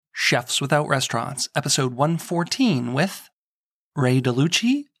Chefs Without Restaurants, episode 114 with Ray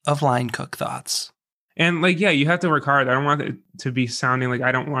DeLucci of Line Cook Thoughts. And you have to work hard. I don't want it to be sounding like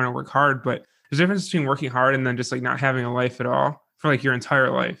I don't want to work hard, but there's a difference between working hard and then just not having a life at all for your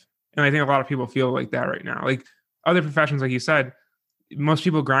entire life. And I think a lot of people feel like that right now. Other professions, like you said, most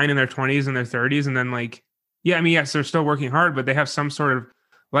people grind in their 20s and their 30s. And then yes, they're still working hard, but they have some sort of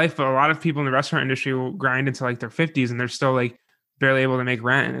life. But a lot of people in the restaurant industry will grind into their 50s and they're still barely able to make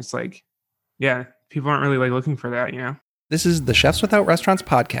rent. And it's people aren't really looking for that, This is the Chefs Without Restaurants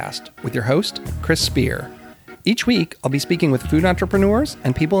podcast with your host, Chris Spear. Each week, I'll be speaking with food entrepreneurs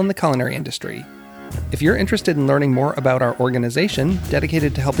and people in the culinary industry. If you're interested in learning more about our organization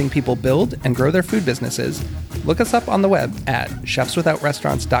dedicated to helping people build and grow their food businesses, look us up on the web at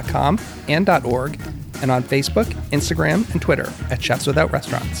chefswithoutrestaurants.com and .org, and on Facebook, Instagram, and Twitter at Chefs Without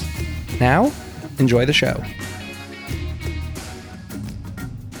Restaurants. Now, enjoy the show.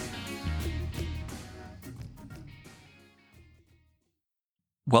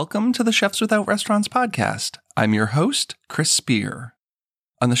 Welcome to the Chefs Without Restaurants podcast. I'm your host, Chris Spear.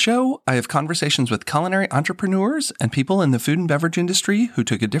 On the show, I have conversations with culinary entrepreneurs and people in the food and beverage industry who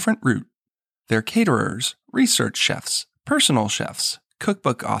took a different route. They're caterers, research chefs, personal chefs,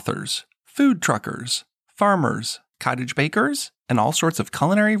 cookbook authors, food truckers, farmers, cottage bakers, and all sorts of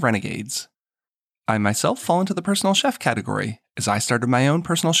culinary renegades. I myself fall into the personal chef category, as I started my own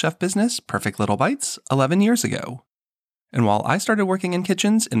personal chef business, Perfect Little Bites, 11 years ago. And while I started working in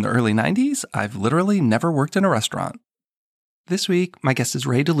kitchens in the early 90s, I've literally never worked in a restaurant. This week, my guest is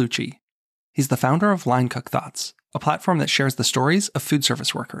Ray DeLucci. He's the founder of Line Cook Thoughts, a platform that shares the stories of food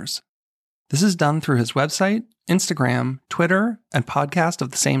service workers. This is done through his website, Instagram, Twitter, and podcast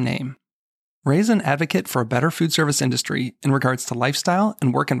of the same name. Ray's an advocate for a better food service industry in regards to lifestyle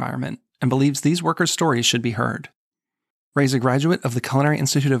and work environment, and believes these workers' stories should be heard. Ray's a graduate of the Culinary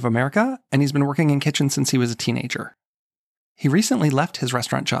Institute of America, and he's been working in kitchens since he was a teenager. He recently left his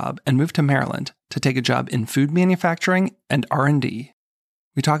restaurant job and moved to Maryland to take a job in food manufacturing and R&D.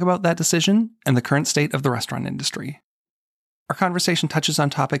 We talk about that decision and the current state of the restaurant industry. Our conversation touches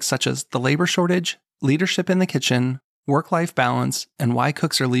on topics such as the labor shortage, leadership in the kitchen, work-life balance, and why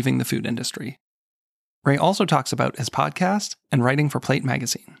cooks are leaving the food industry. Ray also talks about his podcast and writing for Plate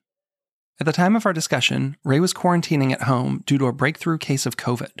magazine. At the time of our discussion, Ray was quarantining at home due to a breakthrough case of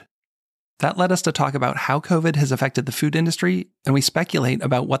COVID. That led us to talk about how COVID has affected the food industry, and we speculate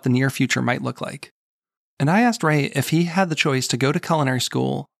about what the near future might look like. And I asked Ray if he had the choice to go to culinary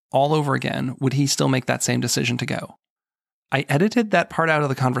school all over again, would he still make that same decision to go? I edited that part out of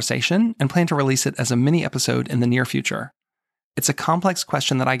the conversation and plan to release it as a mini episode in the near future. It's a complex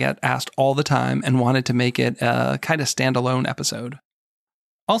question that I get asked all the time and wanted to make it a kind of standalone episode.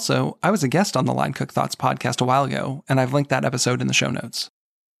 Also, I was a guest on the Line Cook Thoughts podcast a while ago, and I've linked that episode in the show notes.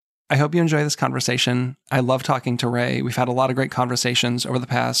 I hope you enjoy this conversation. I love talking to Ray. We've had a lot of great conversations over the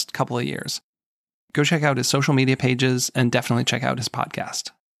past couple of years. Go check out his social media pages and definitely check out his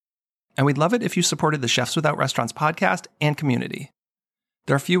podcast. And we'd love it if you supported the Chefs Without Restaurants podcast and community.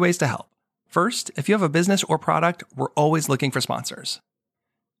 There are a few ways to help. First, if you have a business or product, we're always looking for sponsors.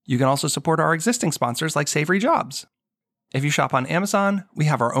 You can also support our existing sponsors like Savory Jobs. If you shop on Amazon, we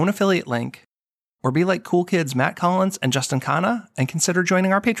have our own affiliate link. Or be like cool kids Matt Collins and Justin Khanna and consider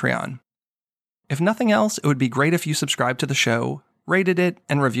joining our Patreon. If nothing else, it would be great if you subscribed to the show, rated it,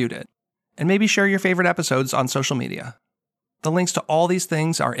 and reviewed it. And maybe share your favorite episodes on social media. The links to all these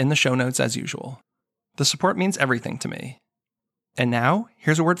things are in the show notes as usual. The support means everything to me. And now,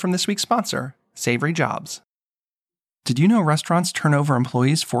 here's a word from this week's sponsor, Savory Jobs. Did you know restaurants turn over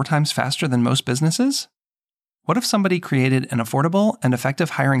employees 4 times faster than most businesses? What if somebody created an affordable and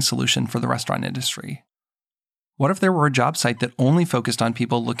effective hiring solution for the restaurant industry? What if there were a job site that only focused on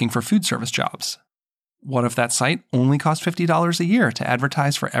people looking for food service jobs? What if that site only cost $50 a year to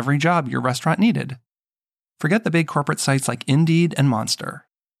advertise for every job your restaurant needed? Forget the big corporate sites like Indeed and Monster.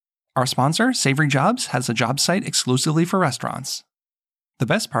 Our sponsor, Savory Jobs, has a job site exclusively for restaurants. The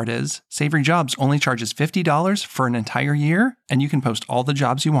best part is, Savory Jobs only charges $50 for an entire year, and you can post all the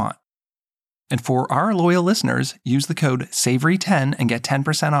jobs you want. And for our loyal listeners, use the code SAVORY10 and get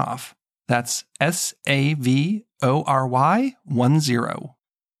 10% off. That's SAVORY10.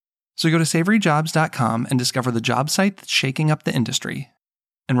 So go to savoryjobs.com and discover the job site that's shaking up the industry.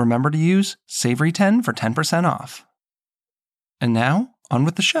 And remember to use SAVORY10 for 10% off. And now, on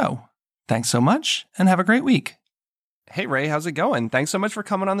with the show. Thanks so much, and have a great week. Hey, Ray, how's it going? Thanks so much for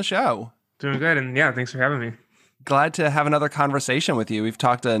coming on the show. Doing good, and yeah, thanks for having me. Glad to have another conversation with you. We've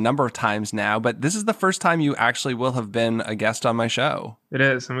talked a number of times now, but this is the first time you actually will have been a guest on my show. It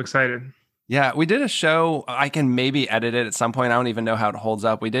is. I'm excited. Yeah, we did a show. I can maybe edit it at some point. I don't even know how it holds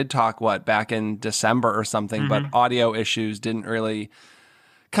up. We did talk, back in December or something, but audio issues didn't really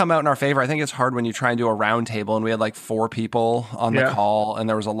come out in our favor. I think it's hard when you try and do a round table, and we had like 4 people on the call, and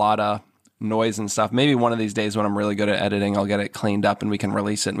there was a lot of noise and stuff. Maybe one of these days when I'm really good at editing, I'll get it cleaned up and we can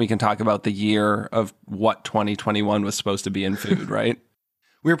release it, and we can talk about the year of what 2021 was supposed to be in food, right?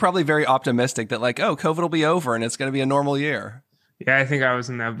 We were probably very optimistic that like, oh, COVID will be over and it's going to be a normal year. Yeah, I think I was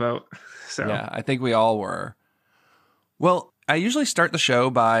in that boat. So yeah, I think we all were. Well, I usually start the show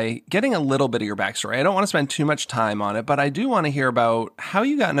by getting a little bit of your backstory. I don't want to spend too much time on it, but I do want to hear about how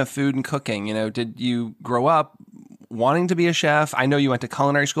you got into food and cooking. You know, did you grow up wanting to be a chef? I know you went to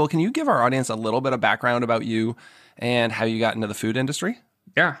culinary school. Can you give our audience a little bit of background about you and how you got into the food industry?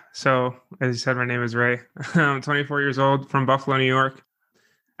 Yeah. So as you said, my name is Ray. I'm 24 years old, from Buffalo, New York.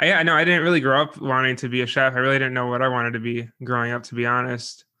 I didn't really grow up wanting to be a chef. I really didn't know what I wanted to be growing up, to be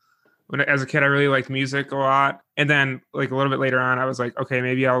honest. As a kid, I really liked music a lot. And then like a little bit later on, I was like, okay,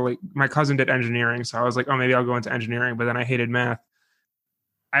 maybe my cousin did engineering. So I was like, oh, maybe I'll go into engineering. But then I hated math.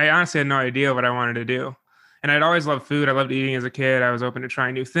 I honestly had no idea what I wanted to do. And I'd always loved food. I loved eating as a kid. I was open to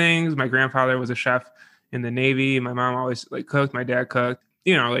trying new things. My grandfather was a chef in the Navy. My mom always cooked. My dad cooked,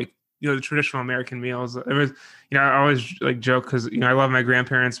 the traditional American meals. It was, I always joke because, I love my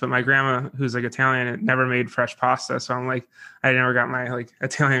grandparents, but my grandma, who's Italian, never made fresh pasta. So I'm like, I never got my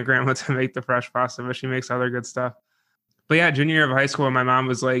Italian grandma to make the fresh pasta, but she makes other good stuff. But yeah, junior year of high school, my mom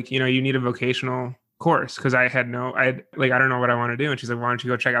was like, you need a vocational course. Cause I don't know what I want to do. And she's like, why don't you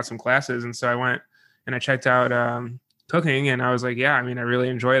go check out some classes? And so I went and I checked out cooking, and I was like, yeah, I really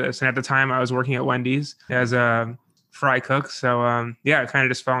enjoy this. And at the time I was working at Wendy's as a fry cook. So it kind of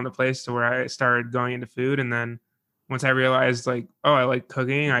just fell into place to where I started going into food. And then once I realized I like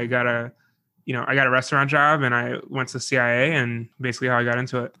cooking, I got a restaurant job, and I went to CIA, and basically how I got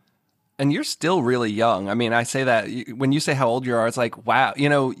into it. And you're still really young. I mean, I say that when you say how old you are, it's like, wow,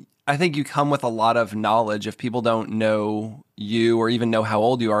 I think you come with a lot of knowledge. If people don't know you or even know how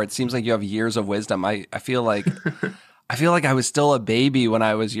old you are, it seems like you have years of wisdom. I feel like I was still a baby when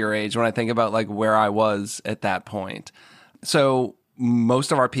I was your age, when I think about where I was at that point. So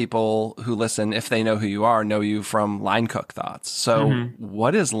most of our people who listen, if they know who you are, know you from Line Cook Thoughts. So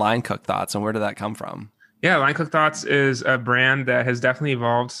what is Line Cook Thoughts, and where did that come from? Yeah, Line Cook Thoughts is a brand that has definitely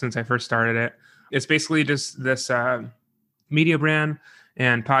evolved since I first started it. It's basically just this media brand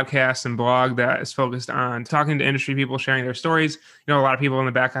and podcast and blog that is focused on talking to industry people, sharing their stories. A lot of people in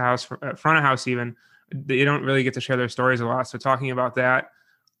the back of house, front of house even, they don't really get to share their stories a lot. So talking about that,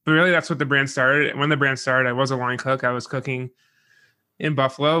 but really that's what the brand started. When the brand started, I was a line cook. I was cooking in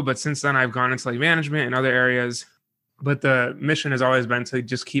Buffalo, but since then I've gone into management and other areas. But the mission has always been to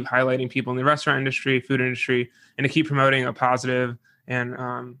just keep highlighting people in the restaurant industry, food industry, and to keep promoting a positive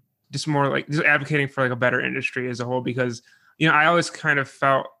and just more just advocating for a better industry as a whole. Because, I always kind of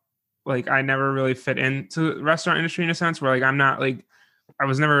felt like I never really fit into the restaurant industry in a sense where I'm not I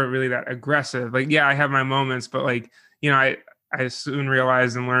was never really that aggressive. I have my moments, but I soon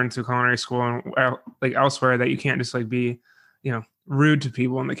realized and learned through culinary school and elsewhere that you can't just be, rude to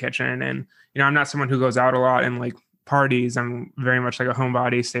people in the kitchen. And, I'm not someone who goes out a lot and parties. I'm very much a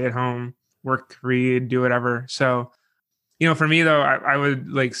homebody, stay at home, work, read, do whatever. So, for me though, I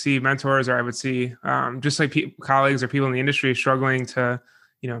would see mentors, or I would see just colleagues or people in the industry struggling to,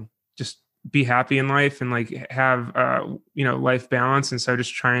 just be happy in life and have life balance. And so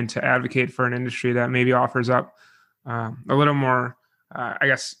just trying to advocate for an industry that maybe offers up a little more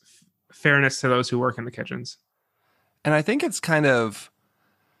fairness to those who work in the kitchens. And I think it's kind of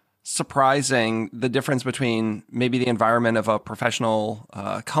surprising the difference between maybe the environment of a professional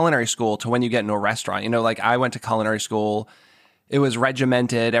culinary school to when you get into a restaurant. I went to culinary school. It was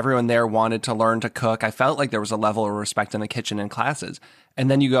regimented. Everyone there wanted to learn to cook. I felt like there was a level of respect in the kitchen and classes. And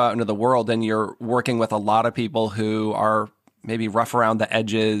then you go out into the world and you're working with a lot of people who are maybe rough around the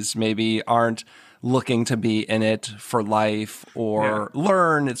edges, maybe aren't looking to be in it for life or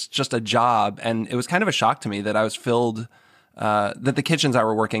learn. It's just a job. And it was kind of a shock to me that I was filled, that the kitchens I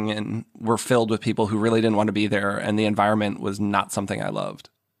were working in were filled with people who really didn't want to be there. And the environment was not something I loved.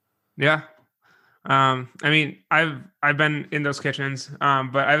 Yeah. I've been in those kitchens,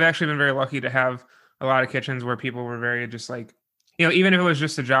 but I've actually been very lucky to have a lot of kitchens where people were very just even if it was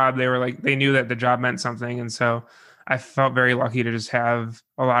just a job, they were they knew that the job meant something. And so I felt very lucky to just have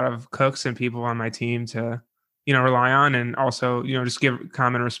a lot of cooks and people on my team to, rely on, and also, just give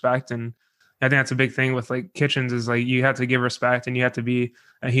common respect. And I think that's a big thing with kitchens is you have to give respect and you have to be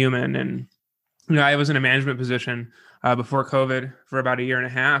a human. And, I was in a management position before COVID for about a year and a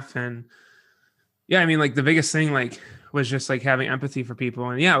half. And yeah, the biggest thing, was just like having empathy for people.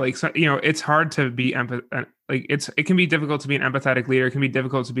 And yeah, like, so, it's hard to be like it can be difficult to be an empathetic leader. It can be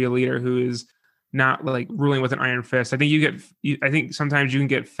difficult to be a leader who is not like ruling with an iron fist. I think I think sometimes you can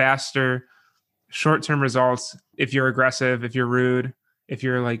get faster short-term results if you're aggressive, if you're rude, if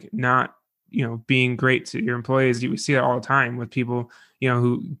you're like not, being great to your employees. You see that all the time with people,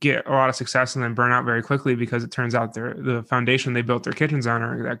 who get a lot of success and then burn out very quickly because it turns out the foundation they built their kitchens on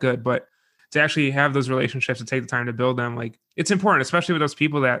aren't that good. But to actually have those relationships and take the time to build them, like, it's important, especially with those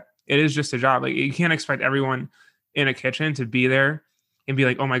people that it is just a job. Like, you can't expect everyone in a kitchen to be there and be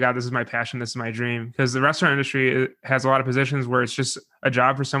like, oh my God, this is my passion, this is my dream. Because the restaurant industry has a lot of positions where it's just a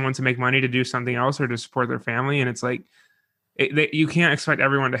job for someone to make money to do something else or to support their family. And it's like, you can't expect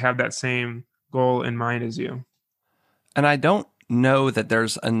everyone to have that same goal in mind as you. And I don't know that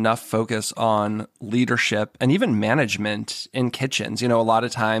there's enough focus on leadership and even management in kitchens. A lot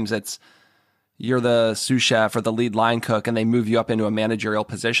of times you're the sous chef or the lead line cook and they move you up into a managerial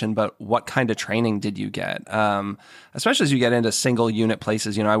position, but what kind of training did you get? Especially as you get into single unit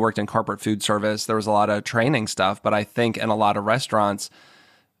places. I worked in corporate food service. There was a lot of training stuff, but I think in a lot of restaurants,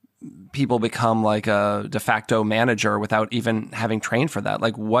 people become like a de facto manager without even having trained for that.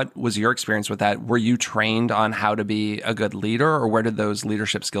 Like, what was your experience with that? Were you trained on how to be a good leader, or where did those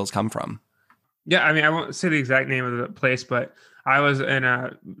leadership skills come from? Yeah, I mean, I won't say the exact name of the place, but I was in I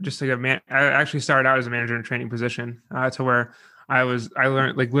actually started out as a manager in a training position to where I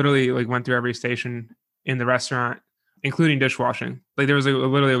learned, like, literally, like, went through every station in the restaurant, including dishwashing. Like, there was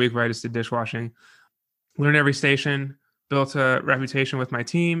literally a week where I just did dishwashing, learned every station, built a reputation with my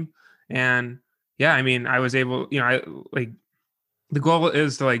team. And yeah, I mean, I was able, the goal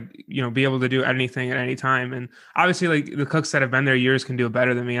is to, like, be able to do anything at any time. And obviously, like, the cooks that have been there years can do it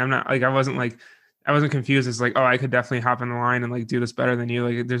better than me. I'm not like, I wasn't confused as like, oh, I could definitely hop in the line and like do this better than you.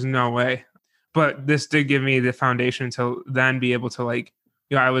 Like, there's no way. But this did give me the foundation to then be able to, like,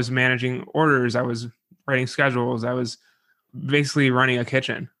 I was managing orders, I was writing schedules, I was basically running a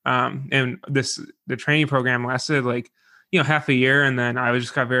kitchen. And the training program lasted like, half a year. And then I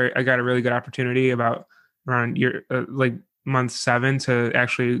got a really good opportunity about around month 7 to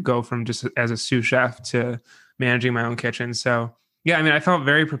actually go from just as a sous chef to managing my own kitchen. So yeah, I mean, I felt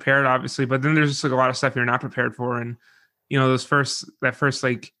very prepared, obviously, but then there's just like a lot of stuff you're not prepared for. And, that first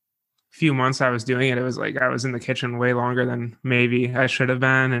like few months I was doing it, it was like, I was in the kitchen way longer than maybe I should have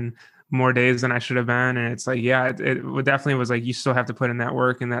been, and more days than I should have been. And it's like, yeah, it definitely was like, you still have to put in that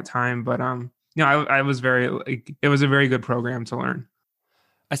work and that time. But, I was it was a very good program to learn.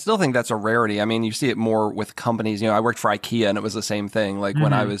 I still think that's a rarity. I mean, you see it more with companies. I worked for IKEA and it was the same thing. Like,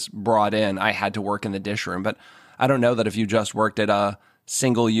 when I was brought in, I had to work in the dish room. But I don't know that if you just worked at a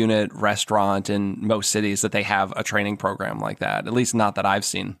single unit restaurant in most cities that they have a training program like that. At least not that I've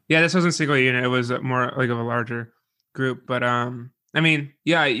seen. Yeah, this wasn't single unit. It was more like of a larger group. But I mean,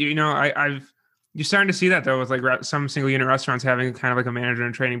 yeah, you're starting to see that though with like some single unit restaurants having kind of like a manager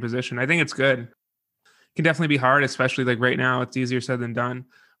and training position. I think it's good. It can definitely be hard, especially like right now. It's easier said than done.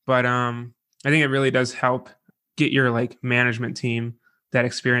 But I think it really does help get your like management team that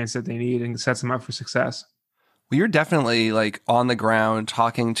experience that they need and sets them up for success. Well, you're definitely like on the ground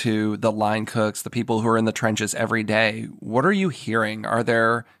talking to the line cooks, the people who are in the trenches every day. What are you hearing? Are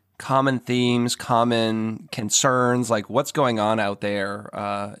there common themes, common concerns? Like, what's going on out there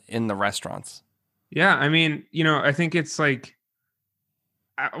in the restaurants? Yeah, I mean, I think it's like,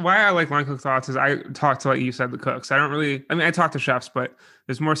 why I like Line Cook Thoughts is I talk to, like you said, the cooks. I talk to chefs, but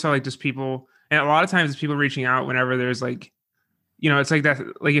there's more so like just people. And a lot of times it's people reaching out whenever there's like, it's like that.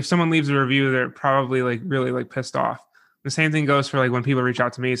 Like, if someone leaves a review, they're probably like really like pissed off. The same thing goes for like when people reach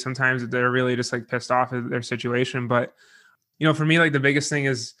out to me. Sometimes they're really just like pissed off at their situation. But, for me, like the biggest thing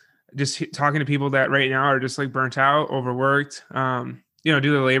is just talking to people that right now are just like burnt out, overworked, due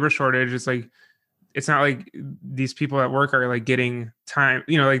to the labor shortage. It's like, it's not like these people at work are like getting time,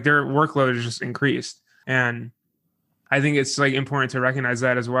 like their workload is just increased. And I think it's like important to recognize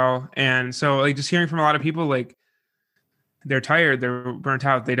that as well. And so like just hearing from a lot of people, like they're tired, they're burnt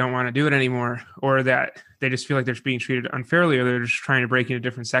out, they don't want to do it anymore, or that they just feel like they're being treated unfairly, or they're just trying to break into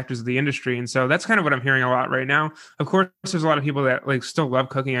different sectors of the industry. And so that's kind of what I'm hearing a lot right now. Of course, there's a lot of people that like still love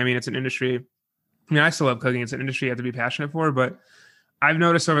cooking. I mean, it's an industry. I mean, I still love cooking. It's an industry you have to be passionate for, but I've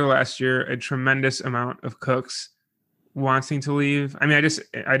noticed over the last year a tremendous amount of cooks wanting to leave. I mean,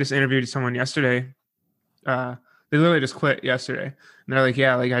 I just interviewed someone yesterday. They literally just quit yesterday, and they're like,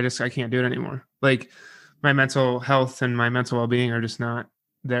 "Yeah, like I can't do it anymore. Like my mental health and my mental well-being are just not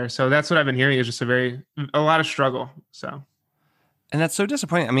there." So that's what I've been hearing is just a lot of struggle. So, and that's so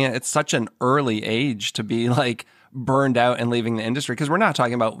disappointing. I mean, it's such an early age to be like burned out and leaving the industry. Because we're not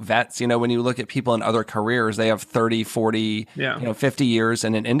talking about vets. When you look at people in other careers, they have 30, 40, 50 years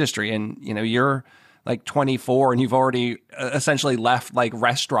in an industry. And, you're like 24 and you've already essentially left like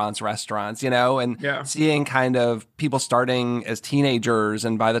restaurants, and seeing kind of people starting as teenagers.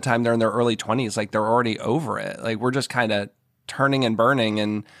 And by the time they're in their early 20s, like they're already over it. Like we're just kind of turning and burning.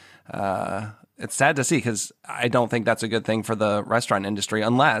 And it's sad to see, because I don't think that's a good thing for the restaurant industry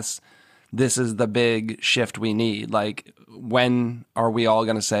unless this is the big shift we need. Like, when are we all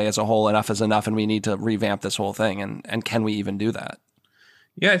going to say as a whole, enough is enough and we need to revamp this whole thing? And can we even do that?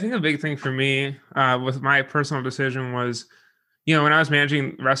 Yeah, I think a big thing for me with my personal decision was, when I was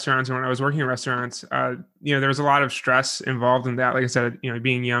managing restaurants and when I was working in restaurants, there was a lot of stress involved in that. Like I said,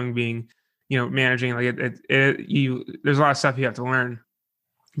 being young, being, managing, like there's a lot of stuff you have to learn.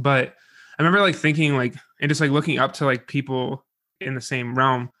 But I remember like thinking like, and just like looking up to like people in the same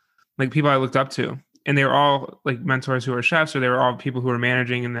realm, like people I looked up to, and they were all like mentors who were chefs, or they were all people who were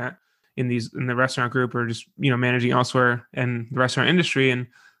managing in the restaurant group, or just, managing elsewhere in the restaurant industry. And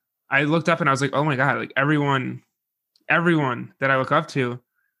I looked up and I was like, oh my God, like everyone that I look up to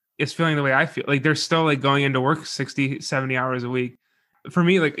is feeling the way I feel. Like they're still like going into work 60, 70 hours a week. For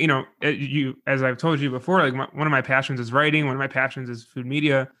me, like, as I've told you before, like one of my passions is writing. One of my passions is food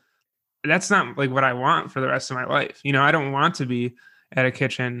media. That's not like what I want for the rest of my life. I don't want to be at a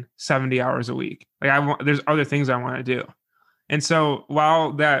kitchen 70 hours a week. Like there's other things I want to do. And so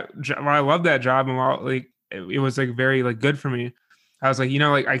while I love that job, and while like it was like very like good for me, I was like,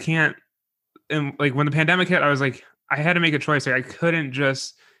 like I can't. And like when the pandemic hit, I was like, I had to make a choice. Like I couldn't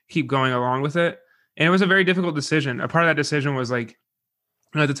just keep going along with it. And it was a very difficult decision. A part of that decision was like,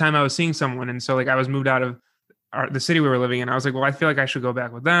 at the time I was seeing someone. And so like I was moved out of the city we were living in. I was like, well, I feel like I should go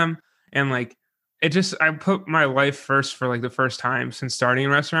back with them. And like, I put my life first for like the first time since starting in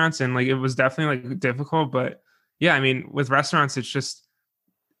restaurants. And like, it was definitely like difficult, but yeah, I mean, with restaurants, it's just,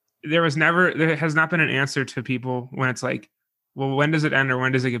 there has not been an answer to people when it's like, well, when does it end or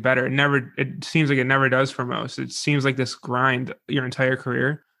when does it get better? It seems like it never does for most. It seems like this grind your entire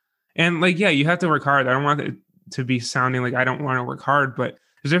career. And like, yeah, you have to work hard. I don't want it to be sounding like I don't want to work hard, but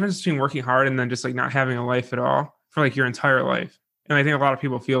there's a difference between working hard and then just like not having a life at all for like your entire life. And I think a lot of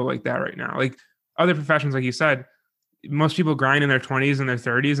people feel like that right now. Like other professions, like you said, most people grind in their 20s and their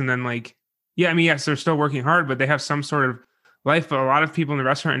 30s. And then like, yeah, I mean, yes, they're still working hard, but they have some sort of life. But a lot of people in the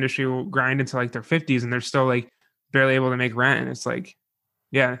restaurant industry will grind into like their 50s and they're still like barely able to make rent. And it's like,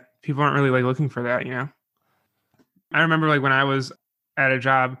 yeah, people aren't really like looking for that, I remember like when I was at a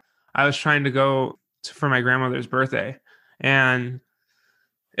job, I was trying to go for my grandmother's birthday, and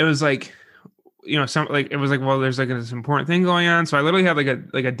it was like, it was like, well, there's like this important thing going on. So I literally had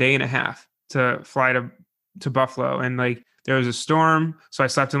like a day and a half to fly to Buffalo, and like there was a storm. So I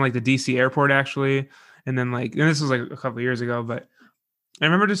slept in like the DC airport actually. And then like, and this was like a couple of years ago, but I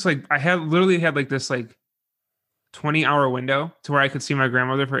remember just like, I literally had like this like 20-hour window to where I could see my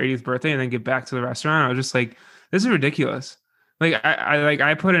grandmother for 80th birthday and then get back to the restaurant. I was just like, this is ridiculous. Like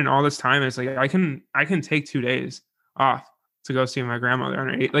I put in all this time. And it's like, I can take 2 days off to go see my grandmother on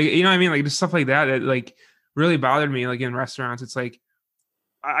her 8th. Like, you know what I mean? Like just stuff like that like really bothered me. Like in restaurants, it's like,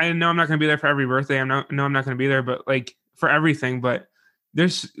 I know I'm not going to be there for every birthday. I'm not going to be there, but like for everything, but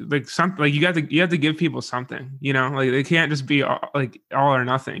there's like something like you have to give people something, like they can't just be all or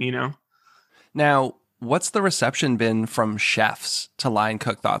nothing, Now, what's the reception been from chefs to Line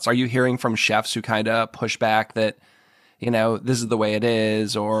Cook Thoughts? Are you hearing from chefs who kind of push back that, this is the way it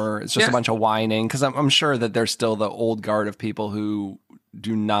is, or it's just a bunch of whining? Because I'm sure that there's still the old guard of people who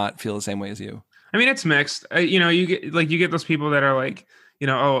do not feel the same way as you. I mean, it's mixed. You get those people that are like,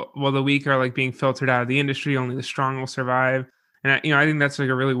 oh, well, the weak are like being filtered out of the industry. Only the strong will survive. And I think that's like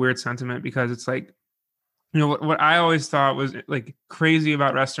a really weird sentiment, because it's like, what I always thought was like crazy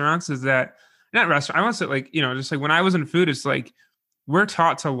about restaurants is that not restaurant. I want to say like, just like when I was in food, it's like, we're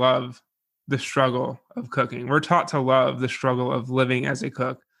taught to love the struggle of cooking. We're taught to love the struggle of living as a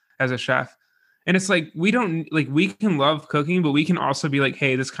cook, as a chef. And it's like, we can love cooking, but we can also be like,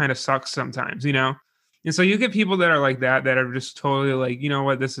 hey, this kind of sucks sometimes, And so you get people that are like that are just totally like, you know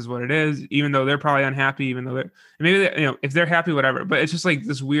what, this is what it is, even though they're probably unhappy, even though if they're happy, whatever. But it's just like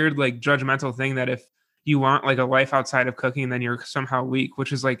this weird, like judgmental thing that if you want like a life outside of cooking, then you're somehow weak,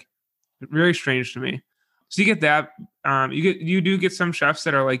 which is like very strange to me. So you get that. You do get some chefs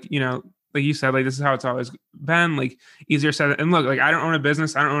that are like, like you said, like this is how it's always been, like easier said. And look, like I don't own a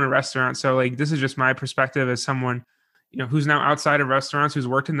business, I don't own a restaurant. So like, this is just my perspective as someone who's now outside of restaurants, who's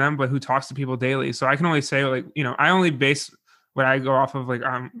worked in them, but who talks to people daily. So I can only say I only base what I go off of like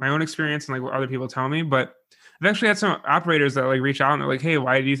my own experience and like what other people tell me. But I've actually had some operators that like reach out and they're like, hey,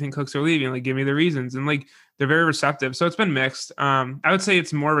 why do you think cooks are leaving? Like, give me the reasons. And like, they're very receptive. So it's been mixed. I would say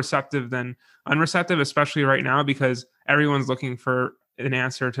it's more receptive than unreceptive, especially right now, because everyone's looking for an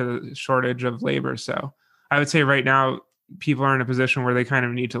answer to the shortage of labor. So I would say right now, people are in a position where they kind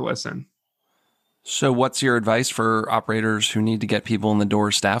of need to listen. So what's your advice for operators who need to get people in the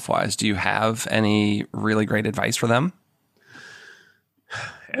door staff-wise? Do you have any really great advice for them?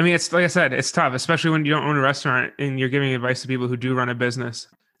 I mean, it's like I said, it's tough, especially when you don't own a restaurant and you're giving advice to people who do run a business.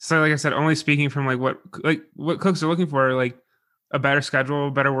 So like I said, only speaking from like what cooks are looking for, like a better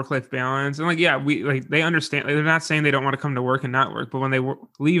schedule, better work-life balance. And like, yeah, they understand. They're not saying they don't want to come to work and not work, but when they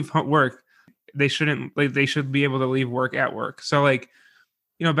leave work, they should be able to leave work at work. So like,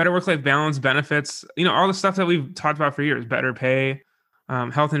 better work-life balance, benefits, all the stuff that we've talked about for years, better pay,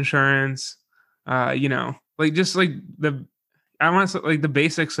 health insurance, just like I want to like the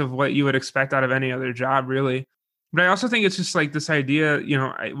basics of what you would expect out of any other job, really. But I also think it's just like this idea,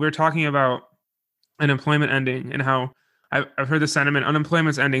 we're talking about unemployment ending and how I've heard the sentiment,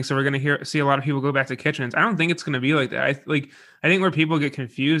 unemployment's ending, so we're going to see a lot of people go back to kitchens. I don't think it's going to be like that. I think where people get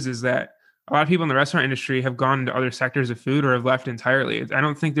confused is that a lot of people in the restaurant industry have gone into other sectors of food or have left entirely. I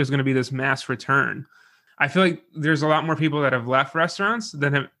don't think there's going to be this mass return. I feel like there's a lot more people that have left restaurants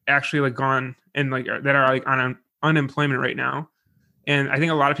than have actually like gone and like that are like on unemployment right now. And I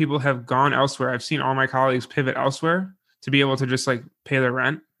think a lot of people have gone elsewhere. I've seen all my colleagues pivot elsewhere to be able to just like pay their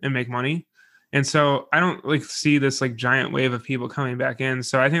rent and make money. And so I don't like see this like giant wave of people coming back in.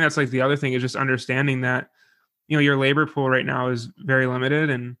 So I think that's like the other thing is just understanding that, your labor pool right now is very limited.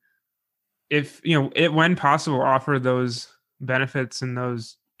 And if, when possible, offer those benefits and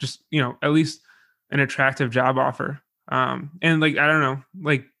those just, at least an attractive job offer. And like, I don't know,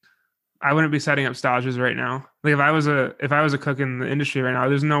 like I wouldn't be setting up stages right now. Like if I was a cook in the industry right now,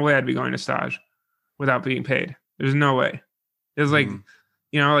 there's no way I'd be going to stage without being paid. There's no way. It's like,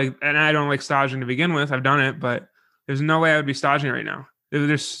 and I don't like staging to begin with. I've done it, but there's no way I would be staging right now.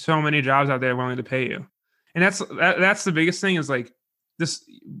 There's so many jobs out there willing to pay you. And that's the biggest thing is like this.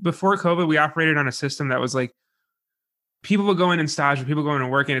 Before COVID, we operated on a system that was like, people would go in and stage and people go in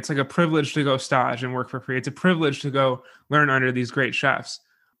and work. And it's like a privilege to go stage and work for free. It's a privilege to go learn under these great chefs.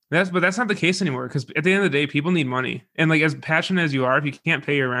 But that's not the case anymore, because at the end of the day, people need money. And like as passionate as you are, if you can't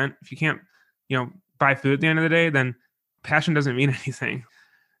pay your rent, if you can't, buy food at the end of the day, then passion doesn't mean anything.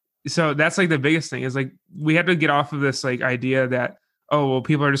 So that's like the biggest thing is like we have to get off of this like idea that, oh, well,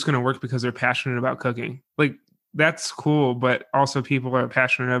 people are just going to work because they're passionate about cooking. Like that's cool, but also people are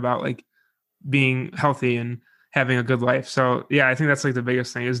passionate about like being healthy and having a good life. So yeah, I think that's like the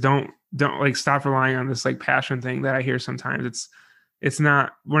biggest thing is don't like stop relying on this like passion thing that I hear sometimes.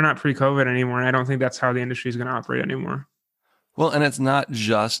 We're not pre-COVID anymore. And I don't think that's how the industry is going to operate anymore. Well, and it's not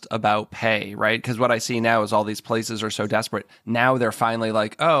just about pay, right? Because what I see now is all these places are so desperate. Now they're finally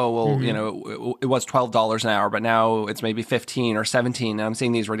like, oh, well, it was $12 an hour, but now it's maybe 15 or 17. And I'm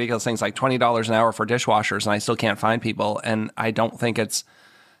seeing these ridiculous things like $20 an hour for dishwashers, and I still can't find people. And I don't think it's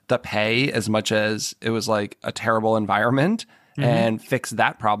the pay as much as it was like a terrible environment and fix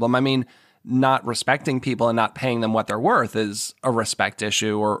that problem. I mean, not respecting people and not paying them what they're worth is a respect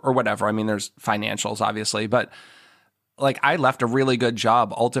issue or whatever. I mean, there's financials, obviously, but like I left a really good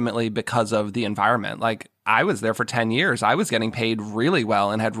job ultimately because of the environment. Like I was there for 10 years. I was getting paid really well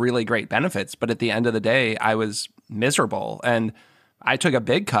and had really great benefits. But at the end of the day, I was miserable and I took a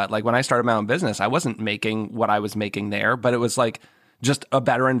big cut. Like when I started my own business, I wasn't making what I was making there, but it was like just a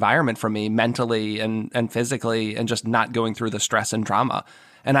better environment for me mentally and physically and just not going through the stress and drama.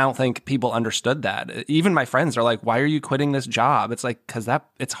 And I don't think people understood that. Even my friends are like, why are you quitting this job? It's like, because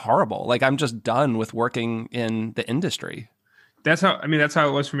it's horrible. Like, I'm just done with working in the industry. That's how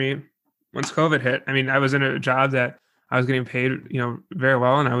it was for me once COVID hit. I mean, I was in a job that I was getting paid, very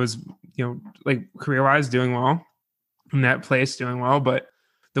well. And I was, like career-wise doing well in that place, doing well. But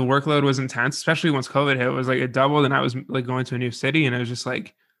the workload was intense, especially once COVID hit. It was like it doubled and I was like going to a new city. And it was just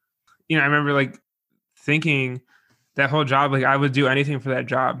like, I remember like thinking that whole job, like I would do anything for that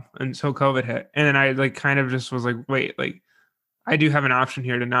job until COVID hit. And then I like kind of just was like, wait, like I do have an option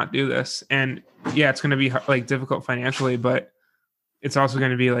here to not do this. And yeah, it's going to be like difficult financially, but it's also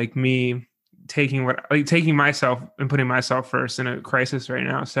going to be like me taking myself and putting myself first in a crisis right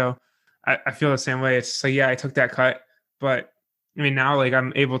now. So I feel the same way. It's like, yeah, I took that cut, but I mean, now like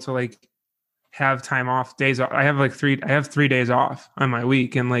I'm able to like have time off days. I have 3 days off on my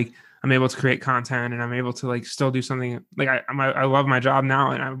week and like, I'm able to create content and I'm able to like still do something like I love my job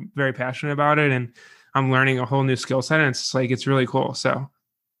now and I'm very passionate about it and I'm learning a whole new skill set and it's like, it's really cool. So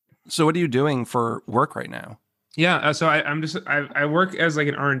what are you doing for work right now? Yeah, so I work as like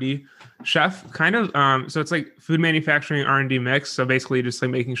an R&D chef, kind of. So it's like food manufacturing R&D mix. So basically, just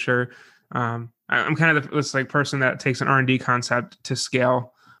like making sure I'm kind of this like person that takes an R&D concept to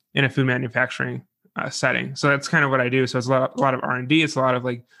scale in a food manufacturing setting. So that's kind of what I do. So it's a lot of R&D. It's a lot of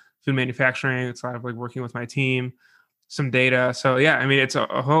like food manufacturing. It's a lot of like working with my team, some data. So yeah, I mean, it's a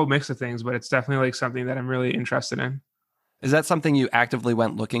whole mix of things, but it's definitely like something that I'm really interested in. Is that something you actively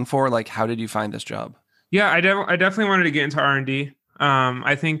went looking for? Like, how did you find this job? Yeah, I definitely wanted to get into R&D.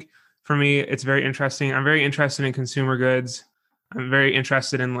 I think for me, it's very interesting. I'm very interested in consumer goods. I'm very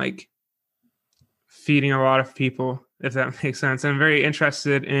interested in like feeding a lot of people, if that makes sense. I'm very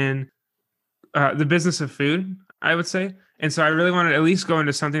interested in the business of food, I would say. And so I really wanted to at least go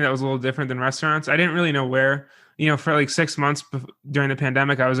into something that was a little different than restaurants. I didn't really know where. For like 6 months during the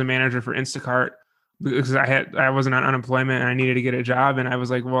pandemic, I was a manager for Instacart because I wasn't on unemployment and I needed to get a job. And I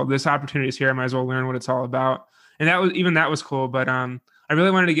was like, well, this opportunity is here. I might as well learn what it's all about. And that was cool. But I really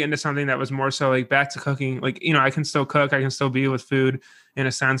wanted to get into something that was more so like back to cooking. Like, I can still cook, I can still be with food in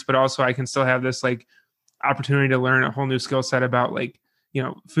a sense, but also I can still have this like opportunity to learn a whole new skill set about like,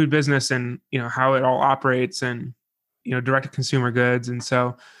 food business and, how it all operates and, direct to consumer goods. And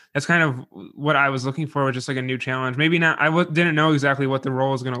so that's kind of what I was looking for, was just like a new challenge. Maybe not, didn't know exactly what the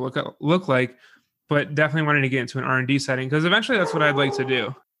role was going to look like, but definitely wanted to get into an R&D setting because eventually that's what I'd like to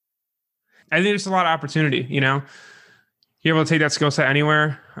do. I think there's a lot of opportunity, you're able to take that skill set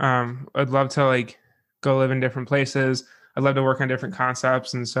anywhere. I'd love to like go live in different places. I'd love to work on different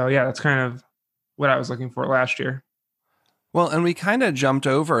concepts. And so, yeah, that's kind of what I was looking for last year. Well, and we kind of jumped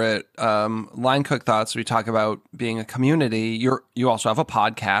over it. Line Cook Thoughts, we talk about being a community. You also have a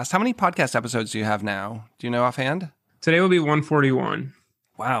podcast. How many podcast episodes do you have now? Do you know offhand? Today will be 141.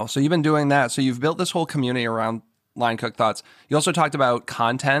 Wow. So you've been doing that. So you've built this whole community around Line Cook Thoughts. You also talked about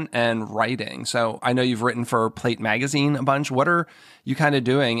content and writing. So I know you've written for Plate Magazine a bunch. What are you kind of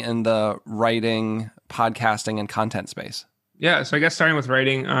doing in the writing, podcasting, and content space? Yeah. So I guess starting with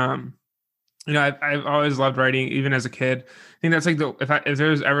writing, I've always loved writing, even as a kid. I think that's like if there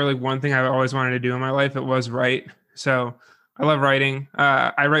was ever like one thing I always wanted to do in my life, it was write. So I love writing.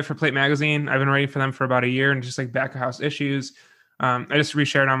 I write for Plate Magazine. I've been writing for them for about a year and just like back of house issues. I just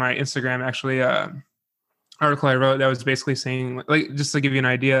reshared on my Instagram actually article I wrote that was basically saying, like, just to give you an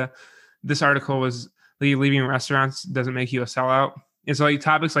idea, this article was like, leaving restaurants doesn't make you a sellout. And so like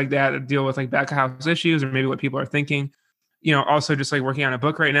topics like that deal with like back of house issues or maybe what people are thinking. Also just like working on a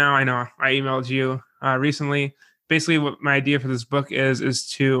book right now. I know I emailed you recently. Basically what my idea for this book is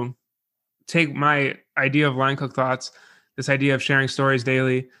to take my idea of Line Cook Thoughts, this idea of sharing stories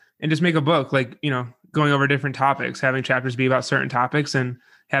daily, and just make a book, like, going over different topics, having chapters be about certain topics and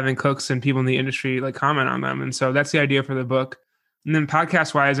having cooks and people in the industry like comment on them. And so that's the idea for the book. And then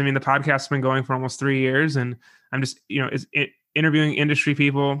podcast wise, I mean, the podcast has been going for almost 3 years and I'm just, interviewing industry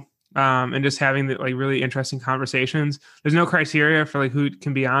people, and just having the like really interesting conversations. There's no criteria for like who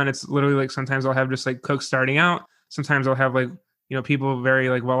can be on. It's literally like sometimes I'll have just like cooks starting out. Sometimes I'll have like, people very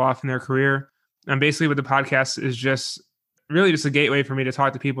like well off in their career. And basically what the podcast is just really just a gateway for me to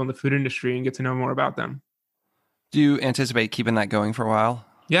talk to people in the food industry and get to know more about them. Do you anticipate keeping that going for a while?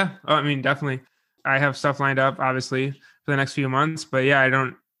 Yeah. Oh, I mean, definitely. I have stuff lined up, obviously, for the next few months. But yeah, I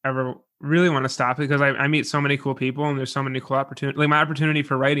don't ever really want to stop it because I meet so many cool people and there's so many cool opportunities. Like my opportunity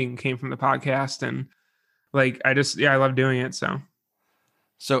for writing came from the podcast and like, I love doing it.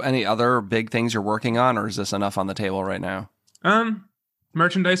 So any other big things you're working on, or is this enough on the table right now?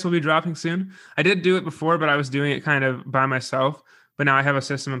 Merchandise will be dropping soon. I did do it before, but I was doing it kind of by myself. But now I have a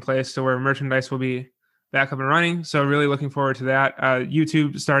system in place to where merchandise will be back up and running. So really looking forward to that.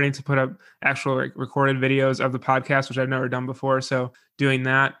 YouTube starting to put up actual like recorded videos of the podcast, which I've never done before. So doing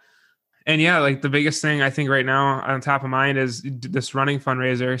that. And yeah, like the biggest thing I think right now on top of mind is this running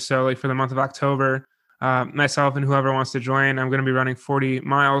fundraiser. So like for the month of October, myself and whoever wants to join, I'm going to be running 40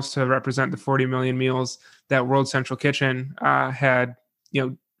 miles to represent the 40 million meals that World Central Kitchen had,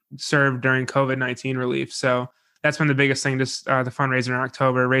 served during COVID-19 relief. So that's been the biggest thing, just the fundraiser in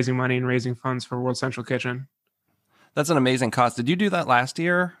October, raising money and raising funds for World Central Kitchen. That's an amazing cause. Did you do that last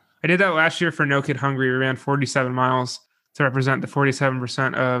year? I did that last year for No Kid Hungry. We ran 47 miles to represent the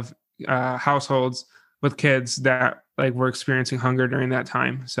 47% of households with kids that like were experiencing hunger during that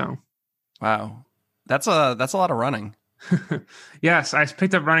time. So, wow, that's a lot of running. Yes, I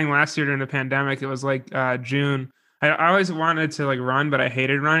picked up running last year during the pandemic. It was like June. I always wanted to like run, but I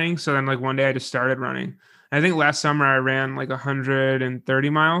hated running. So then like one day I just started running. I think last summer I ran like 130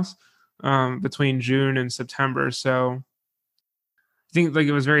 miles between June and September. So I think like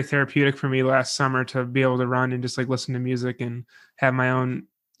it was very therapeutic for me last summer to be able to run and just like listen to music and have my own,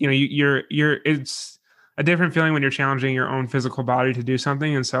 it's a different feeling when you're challenging your own physical body to do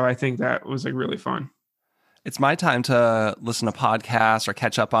something. And so I think that was like really fun. It's my time to listen to podcasts or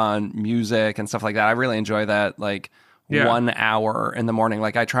catch up on music and stuff like that. I really enjoy that, like 1 hour in the morning.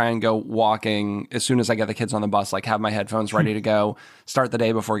 Like I try and go walking as soon as I get the kids on the bus, like have my headphones ready to go, start the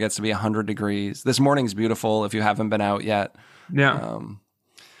day before it gets to be 100 degrees. This morning's beautiful if you haven't been out yet. Yeah.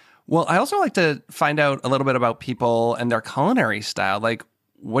 Well, I also like to find out a little bit about people and their culinary style. Like,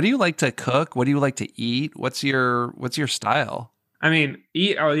 what do you like to cook? What do you like to eat? What's your style? I mean,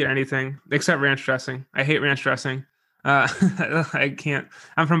 I'll eat anything except ranch dressing. I hate ranch dressing. I can't.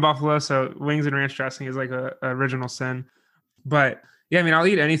 I'm from Buffalo, so wings and ranch dressing is like a original sin. But yeah, I mean, I'll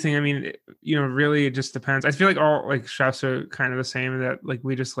eat anything. I mean, really it just depends. I feel like all like chefs are kind of the same, that like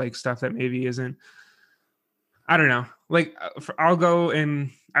we just like stuff that maybe isn't. I don't know. Like I'll go and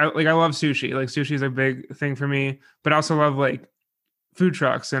I love sushi. Like sushi is a big thing for me, but I also love like food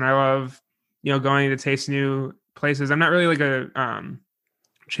trucks, and I love going to taste new places. I'm not really like a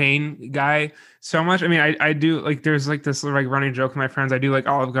chain guy so much. I mean, I do like, there's like this like running joke with my friends. I do like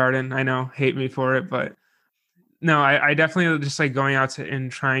Olive Garden. I know, hate me for it, but no, I definitely just like going out and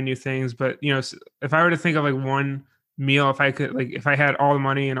trying new things. But if I were to think of like one meal, if I had all the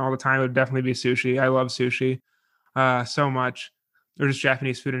money and all the time, it would definitely be sushi. I love sushi so much, or just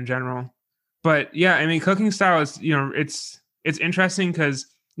Japanese food in general. But yeah, I mean, cooking style is it's interesting because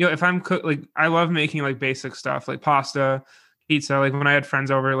if I'm like I love making like basic stuff like pasta, pizza. Like when I had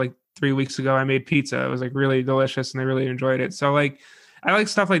friends over like 3 weeks ago, I made pizza. It was like really delicious and they really enjoyed it. So like I like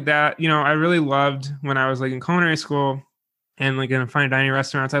stuff like that. I really loved when I was like in culinary school and like in fine dining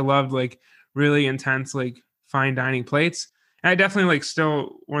restaurants. I loved like really intense like fine dining plates. And I definitely like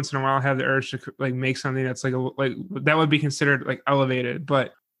still once in a while have the urge to like make something that's like like that would be considered like elevated.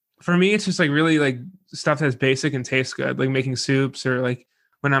 But for me, it's just like really like stuff that's basic and tastes good, like making soups, or like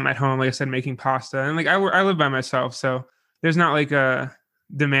when I'm at home, like I said, making pasta. And like I live by myself, so there's not like a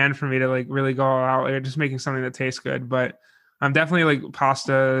demand for me to like really go all out, like just making something that tastes good. But I'm definitely like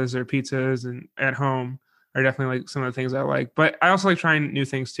pastas or pizzas and at home are definitely like some of the things I like. But I also like trying new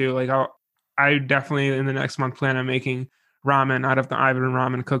things too. Like I definitely in the next month plan on making ramen out of the Ivan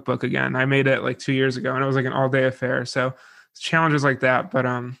Ramen cookbook again. I made it like 2 years ago and it was like an all day affair. So challenges like that. But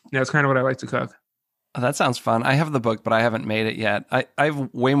yeah, it's kind of what I like to cook. Oh, that sounds fun. I have the book, but I haven't made it yet. I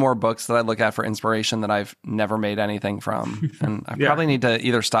have way more books that I look at for inspiration that I've never made anything from. And I probably need to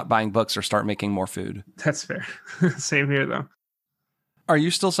either stop buying books or start making more food. That's fair. Same here, though. Are you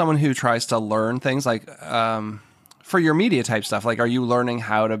still someone who tries to learn things like for your media type stuff? Like, are you learning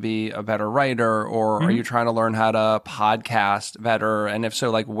how to be a better writer, or are you trying to learn how to podcast better? And if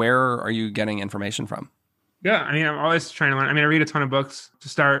so, like, where are you getting information from? Yeah, I mean, I'm always trying to learn. I mean, I read a ton of books to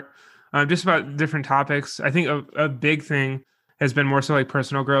start. Just about different topics. I think a big thing has been more so like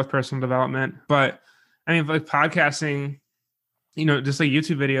personal growth, personal development. But I mean, like podcasting, just like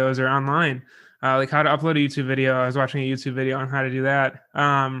YouTube videos or online, like how to upload a YouTube video. I was watching a YouTube video on how to do that.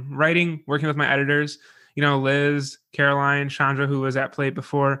 Writing, working with my editors, Liz, Caroline, Chandra, who was at Plate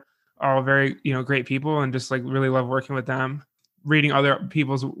before, all very, great people, and just like really love working with them. Reading other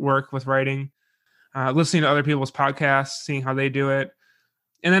people's work with writing, listening to other people's podcasts, seeing how they do it.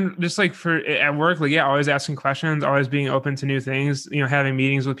 And then just like at work, like, yeah, always asking questions, always being open to new things, having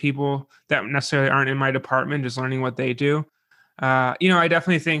meetings with people that necessarily aren't in my department, just learning what they do. I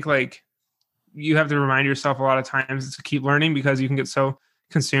definitely think like you have to remind yourself a lot of times to keep learning because you can get so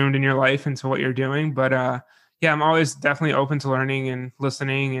consumed in your life into what you're doing. But yeah, I'm always definitely open to learning and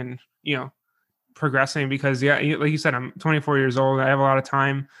listening and, progressing because, yeah, like you said, I'm 24 years old. I have a lot of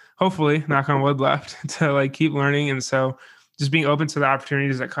time, hopefully, knock on wood, left to like keep learning. And so just being open to the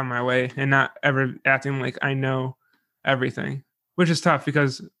opportunities that come my way and not ever acting like I know everything, which is tough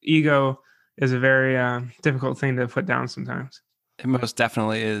because ego is a very difficult thing to put down sometimes. It most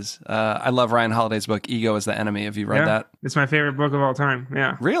definitely is. I love Ryan Holiday's book, Ego is the Enemy. Have you read that? It's my favorite book of all time.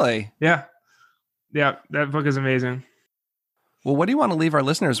 Yeah. Really? Yeah. Yeah. That book is amazing. Well, what do you want to leave our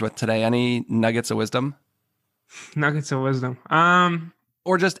listeners with today? Any nuggets of wisdom? Nuggets of wisdom.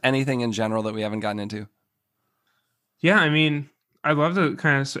 Or just anything in general that we haven't gotten into? Yeah, I mean, I'd love to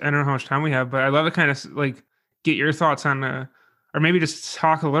kind of, I don't know how much time we have, but I'd love to kind of like get your thoughts on, or maybe just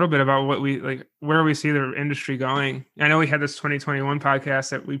talk a little bit about what we like, where we see the industry going. I know we had this 2021 podcast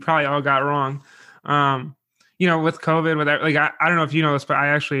that we probably all got wrong. With COVID, with that, like, I don't know if you know this, but I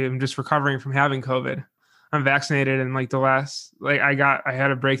actually am just recovering from having COVID. I'm vaccinated, and like I had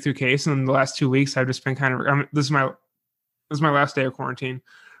a breakthrough case, and in the last 2 weeks, I've just been kind of, this is my last day of quarantine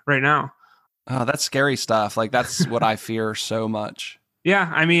right now. Oh, that's scary stuff. Like, that's what I fear so much.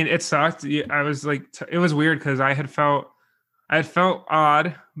 Yeah. I mean, it sucked. I was like, it was weird because I I felt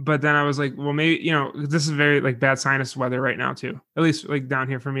odd, but then I was like, well, maybe, this is very like bad sinus weather right now too. At least like down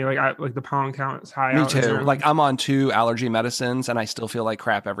here for me, like the pollen count is high Me out. too. Like I'm on 2 allergy medicines and I still feel like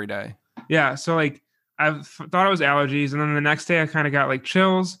crap every day. Yeah. So like thought it was allergies. And then the next day I kind of got like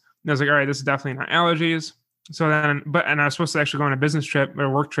chills. And I was like, all right, this is definitely not allergies. So then, and I was supposed to actually go on a business trip or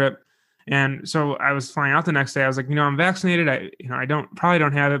work trip. And so I was flying out the next day. I was like, I'm vaccinated. I probably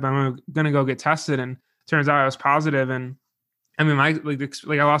don't have it, but I'm going to go get tested. And turns out I was positive. And I mean, I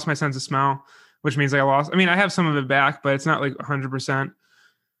lost my sense of smell, which means I have some of it back, but it's not like 100%.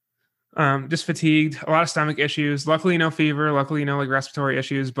 Just fatigued, a lot of stomach issues, luckily no fever, luckily no like respiratory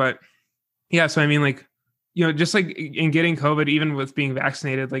issues. But yeah, so I mean, like, just like in getting COVID, even with being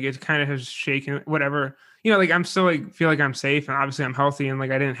vaccinated, like it kind of has shaken whatever, like I'm still like, feel like I'm safe and obviously I'm healthy and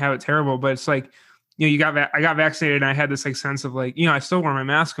like I didn't have it terrible, but it's like, I got vaccinated and I had this like sense of like, I still wear my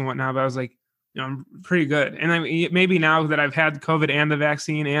mask and whatnot, but I was like, I'm pretty good. And I mean, maybe now that I've had COVID and the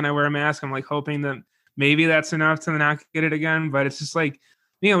vaccine and I wear a mask, I'm like hoping that maybe that's enough to not get it again. But it's just like,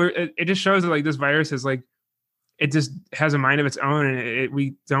 it just shows that like this virus is like, it just has a mind of its own, and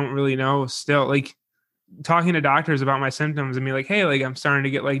we don't really know still. Like talking to doctors about my symptoms and be like, hey, like I'm starting to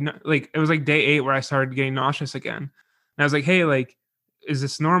get like it was like day 8 where I started getting nauseous again. And I was like, hey, like, is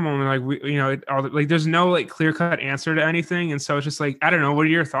this normal? And like, there's no like clear cut answer to anything. And so it's just like, I don't know. What are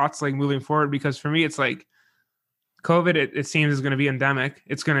your thoughts like moving forward? Because for me, it's like COVID, it seems is going to be endemic.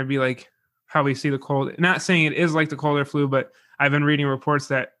 It's going to be like how we see the cold, not saying it is like the cold or flu, but I've been reading reports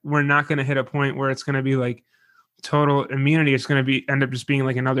that we're not going to hit a point where it's going to be like total immunity. It's going to end up just being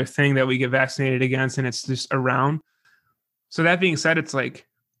like another thing that we get vaccinated against. And it's just around. So that being said, it's like,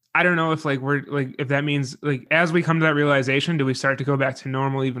 I don't know if like we're like, if that means like as we come to that realization, do we start to go back to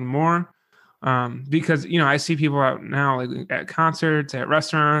normal even more? Because I see people out now like at concerts, at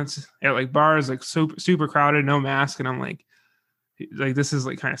restaurants, at like bars, like super crowded, no mask, and I'm like this is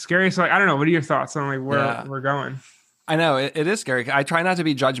like kind of scary. So like I don't know. What are your thoughts on like where we're going? I know it is scary. I try not to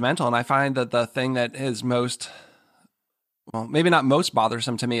be judgmental, and I find that the thing that is most, well, maybe not most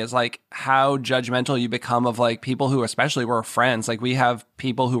bothersome to me is like how judgmental you become of like people who especially were friends. Like we have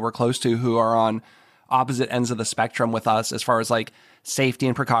people who we're close to who are on opposite ends of the spectrum with us as far as like safety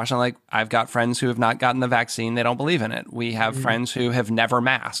and precaution. Like I've got friends who have not gotten the vaccine. They don't believe in it. We have friends who have never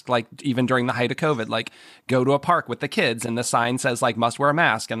masked, like even during the height of COVID, like go to a park with the kids and the sign says like must wear a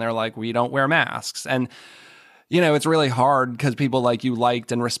mask. And they're like, we don't wear masks. And it's really hard because people like you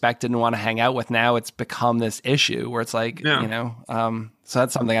liked and respected and want to hang out with. Now it's become this issue where it's like, so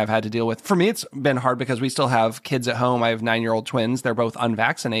that's something I've had to deal with. For me, it's been hard because we still have kids at home. I have 9-year-old twins. They're both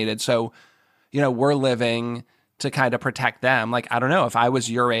unvaccinated. So, we're living to kind of protect them. Like, I don't know, if I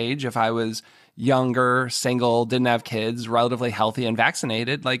was your age, if I was younger, single, didn't have kids, relatively healthy and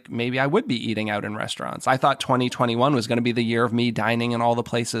vaccinated, like maybe I would be eating out in restaurants. I thought 2021 was going to be the year of me dining in all the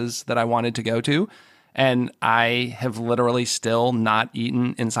places that I wanted to go to. And I have literally still not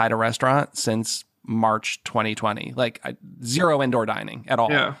eaten inside a restaurant since March 2020, like 0 indoor dining at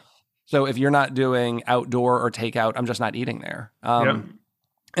all. Yeah. So if you're not doing outdoor or takeout, I'm just not eating there. Yeah.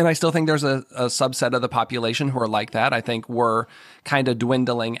 And I still think there's a subset of the population who are like that. I think we're kind of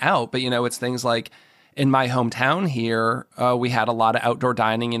dwindling out. But, it's things like in my hometown here, we had a lot of outdoor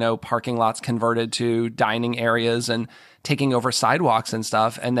dining, parking lots converted to dining areas and taking over sidewalks and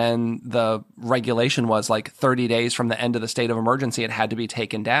stuff. And then the regulation was like 30 days from the end of the state of emergency, it had to be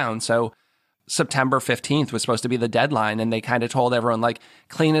taken down. So September 15th was supposed to be the deadline. And they kind of told everyone like,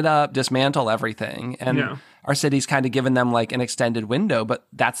 clean it up, dismantle everything. And our city's kind of given them like an extended window. But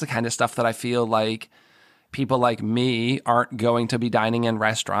that's the kind of stuff that I feel like people like me aren't going to be dining in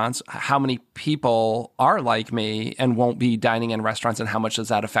restaurants. How many people are like me and won't be dining in restaurants, and how much does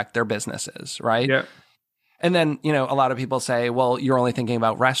that affect their businesses, right? Yeah. And then, a lot of people say, well, you're only thinking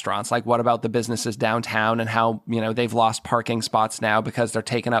about restaurants. Like, what about the businesses downtown and how, they've lost parking spots now because they're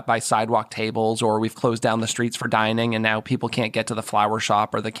taken up by sidewalk tables, or we've closed down the streets for dining and now people can't get to the flower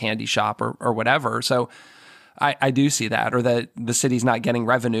shop or the candy shop or whatever. So I do see that, or that the city's not getting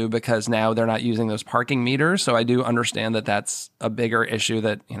revenue because now they're not using those parking meters. So I do understand that that's a bigger issue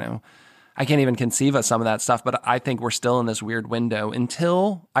that, I can't even conceive of some of that stuff. But I think we're still in this weird window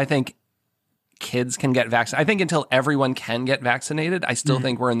until I think kids can get vaccinated. I think until everyone can get vaccinated, I still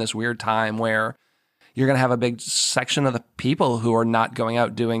think we're in this weird time where you're going to have a big section of the people who are not going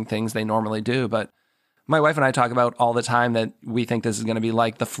out doing things they normally do. But my wife and I talk about all the time that we think this is going to be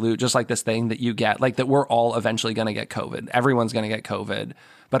like the flu, just like this thing that you get, like that we're all eventually going to get COVID. Everyone's going to get COVID,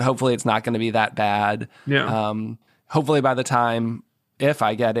 but hopefully it's not going to be that bad. Yeah. Hopefully by the time, if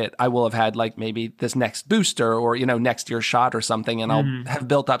I get it, I will have had like maybe this next booster or, next year's shot or something. And I'll have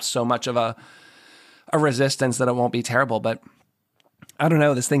built up so much of a resistance that it won't be terrible. But I don't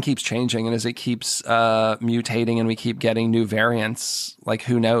know. This thing keeps changing, and as it keeps mutating and we keep getting new variants, like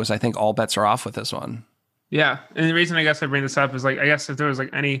who knows? I think all bets are off with this one. Yeah. And the reason I guess I bring this up is like, I guess if there was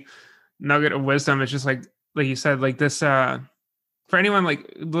like any nugget of wisdom, it's just like you said, like this, for anyone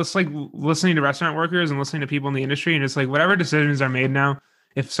like listening to restaurant workers and listening to people in the industry, and it's like whatever decisions are made now,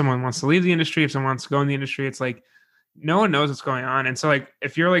 if someone wants to leave the industry, if someone wants to go in the industry, it's like no one knows what's going on. And so like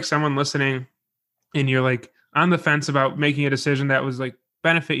if you're like someone listening and you're like on the fence about making a decision that was like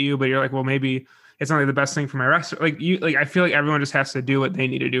benefit you, but you're like, well, maybe it's not like the best thing for my restaurant. I feel like everyone just has to do what they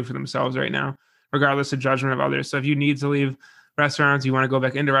need to do for themselves right now, regardless of judgment of others. So if you need to leave restaurants, you want to go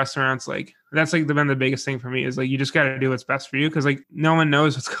back into restaurants, like that's like been the biggest thing for me is like you just got to do what's best for you, because like no one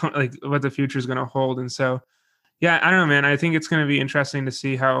knows what's going, like what the future is going to hold. And so yeah, I don't know, man. I think it's going to be interesting to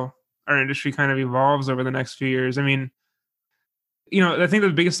see how our industry kind of evolves over the next few years. I mean, I think the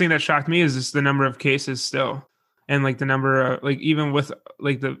biggest thing that shocked me is just the number of cases still, and like the number of like even with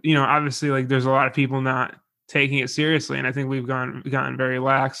like the obviously like there's a lot of people not taking it seriously, and I think we've gotten very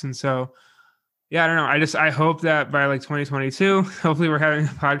lax. And so yeah, I don't know. I hope that by like 2022, hopefully we're having a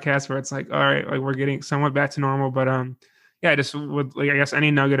podcast where it's like, all right, like we're getting somewhat back to normal. But yeah, I just would like, I guess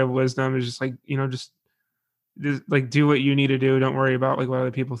any nugget of wisdom is just like, just like do what you need to do. Don't worry about like what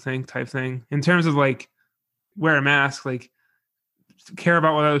other people think type thing. In terms of like wear a mask, like care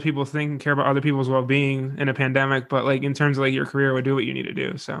about what other people think and care about other people's well-being in a pandemic. But like in terms of like your career, would do what you need to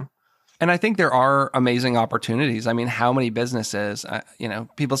do. So. And I think there are amazing opportunities. I mean, how many businesses,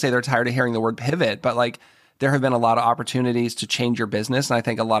 people say they're tired of hearing the word pivot, but like there have been a lot of opportunities to change your business. And I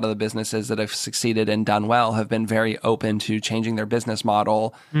think a lot of the businesses that have succeeded and done well have been very open to changing their business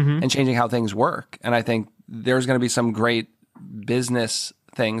model and changing how things work. And I think there's going to be some great business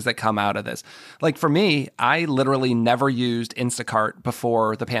things that come out of this. Like for me, I literally never used Instacart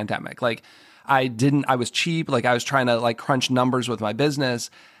before the pandemic. Like I was cheap. Like I was trying to like crunch numbers with my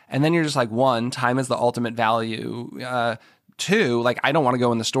business. And then you're just like, one, time is the ultimate value. Two, like I don't want to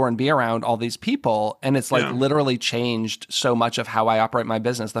go in the store and be around all these people. And it's like literally changed so much of how I operate my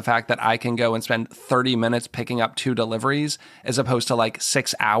business. The fact that I can go and spend 30 minutes picking up 2 deliveries as opposed to like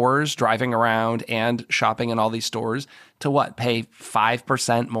 6 hours driving around and shopping in all these stores to pay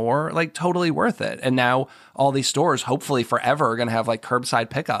 5% more, like totally worth it. And now all these stores, hopefully forever, are going to have like curbside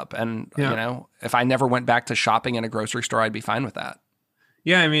pickup. And, if I never went back to shopping in a grocery store, I'd be fine with that.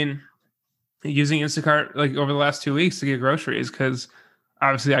 Yeah, I mean, using Instacart like over the last 2 weeks to get groceries, because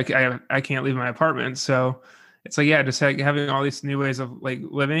obviously I can't leave my apartment. So it's like, yeah, just like having all these new ways of like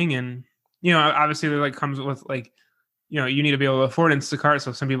living. And, obviously there like comes with like, you need to be able to afford Instacart.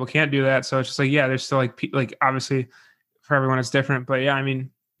 So some people can't do that. So it's just like, yeah, there's still like obviously for everyone it's different. But yeah, I mean,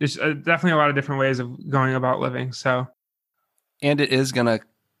 there's definitely a lot of different ways of going about living. So. And it is going to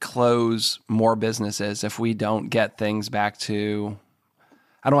close more businesses if we don't get things back to,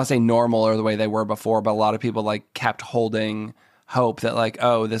 I don't want to say normal or the way they were before, but a lot of people like kept holding hope that like,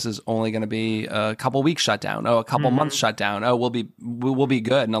 oh, this is only going to be a couple weeks shut down. Oh, a couple months shut down. Oh, we'll be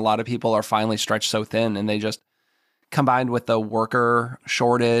good. And a lot of people are finally stretched so thin, and they just combined with the worker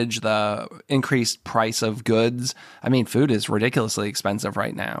shortage, the increased price of goods. I mean, food is ridiculously expensive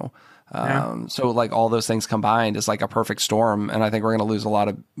right now. So like all those things combined is like a perfect storm. And I think we're going to lose a lot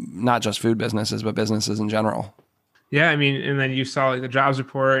of not just food businesses, but businesses in general. Yeah, I mean, and then you saw like the jobs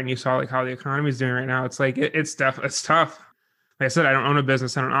report, and you saw like how the economy is doing right now. It's like it's tough. Like I said, I don't own a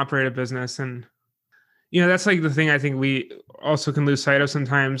business, I don't operate a business, and that's like the thing I think we also can lose sight of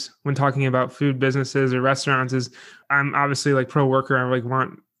sometimes when talking about food businesses or restaurants. Is I'm obviously like pro worker. I like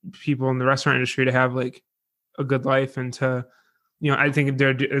want people in the restaurant industry to have like a good life, and to I think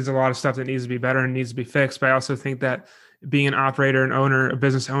there's a lot of stuff that needs to be better and needs to be fixed. But I also think that being an operator, an owner, a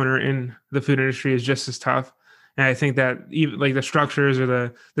business owner in the food industry is just as tough. And I think that even like the structures or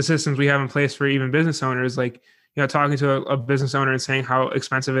the systems we have in place for even business owners, like, talking to a business owner and saying how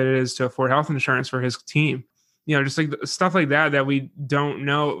expensive it is to afford health insurance for his team, just like stuff like that we don't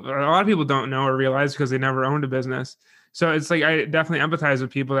know. A lot of people don't know or realize because they never owned a business. So it's like, I definitely empathize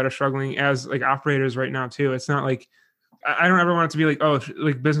with people that are struggling as like operators right now too. It's not like, I don't ever want it to be like, oh,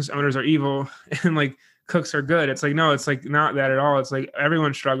 like business owners are evil and like cooks are good. It's like, no, it's like not that at all. It's like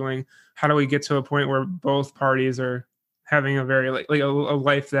everyone's struggling. How do we get to a point where both parties are having a very like a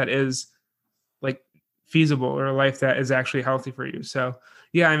life that is like feasible, or a life that is actually healthy for you? So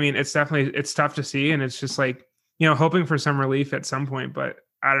yeah, I mean, it's tough to see, and it's just like, hoping for some relief at some point. But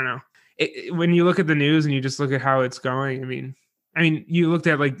I don't know. When you look at the news and you just look at how it's going, I mean, you looked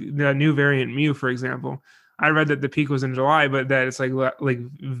at like the new variant Mu, for example. I read that the peak was in July, but that it's like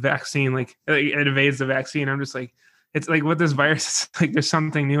vaccine, like it evades the vaccine. I'm just like, it's like with this virus, it's like there's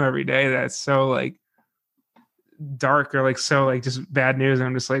something new every day that's so like dark or like so like just bad news. And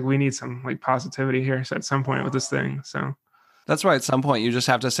I'm just like, we need some like positivity here. So at some point with this thing. So that's why at some point you just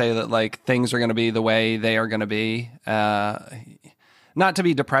have to say that like things are going to be the way they are going to be. Not to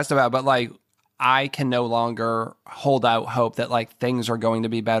be depressed about, but like I can no longer hold out hope that like things are going to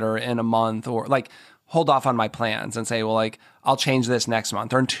be better in a month, or like hold off on my plans and say, well, like I'll change this next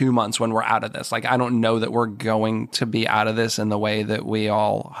month or in 2 months when we're out of this. Like I don't know that we're going to be out of this in the way that we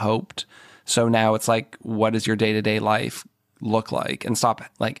all hoped. So now it's like, what does your day-to-day life look like? And stop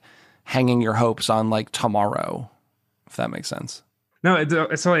like hanging your hopes on like tomorrow, if that makes sense. No, it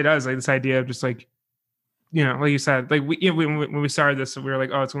totally does. Like this idea of just like, you know, like you said, like when we started this, we were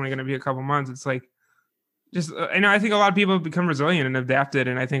like, oh, it's only going to be a couple months. It's like, just, I think a lot of people have become resilient and adapted.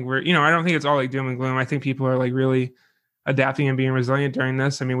 And I think we're, you know, I don't think it's all like doom and gloom. I think people are like really adapting and being resilient during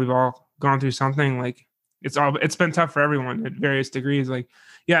this. I mean, we've all gone through something. Like it's been tough for everyone at various degrees. Like,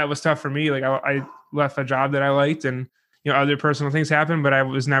 yeah, it was tough for me. Like I left a job that I liked, and, you know, other personal things happened, but I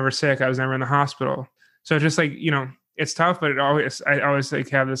was never sick. I was never in the hospital. So just like, you know, it's tough, but I always like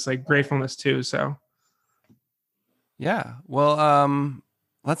have this like gratefulness too. So. Yeah. Well,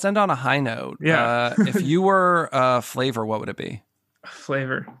 let's end on a high note. Yeah. If you were a flavor, what would it be?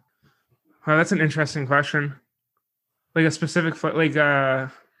 Flavor. Well, that's an interesting question. Like a specific, like, I'm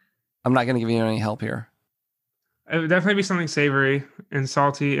not going to give you any help here. It would definitely be something savory and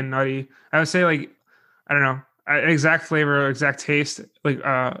salty and nutty. I would say like, I don't know, exact flavor, exact taste, like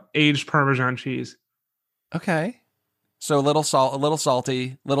aged Parmesan cheese. Okay. So a little salt, a little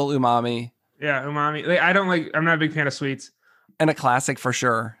salty, little umami. Yeah, umami. Like I'm not a big fan of sweets. And a classic for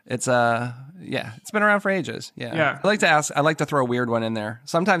sure. It's it's been around for ages. Yeah. I like to throw a weird one in there.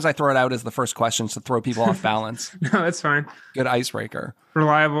 Sometimes I throw it out as the first questions to throw people off balance. No, that's fine. Good icebreaker.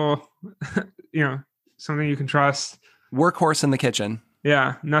 Reliable, you know, something you can trust. Workhorse in the kitchen.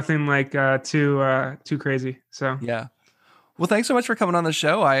 Yeah, nothing like too crazy. So yeah. Well, thanks so much for coming on the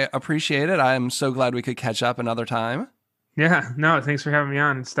show. I appreciate it. I'm so glad we could catch up another time. Yeah, no, thanks for having me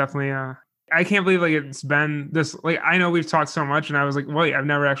on. It's definitely I can't believe like it's been this, like, I know we've talked so much and I was like, wait, I've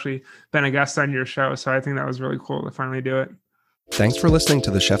never actually been a guest on your show. So I think that was really cool to finally do it. Thanks for listening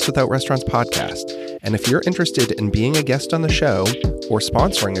to the Chefs Without Restaurants podcast. And if you're interested in being a guest on the show or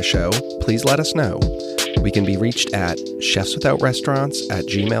sponsoring a show, please let us know. We can be reached at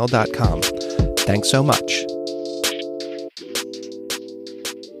chefswithoutrestaurants@gmail.com. Thanks so much.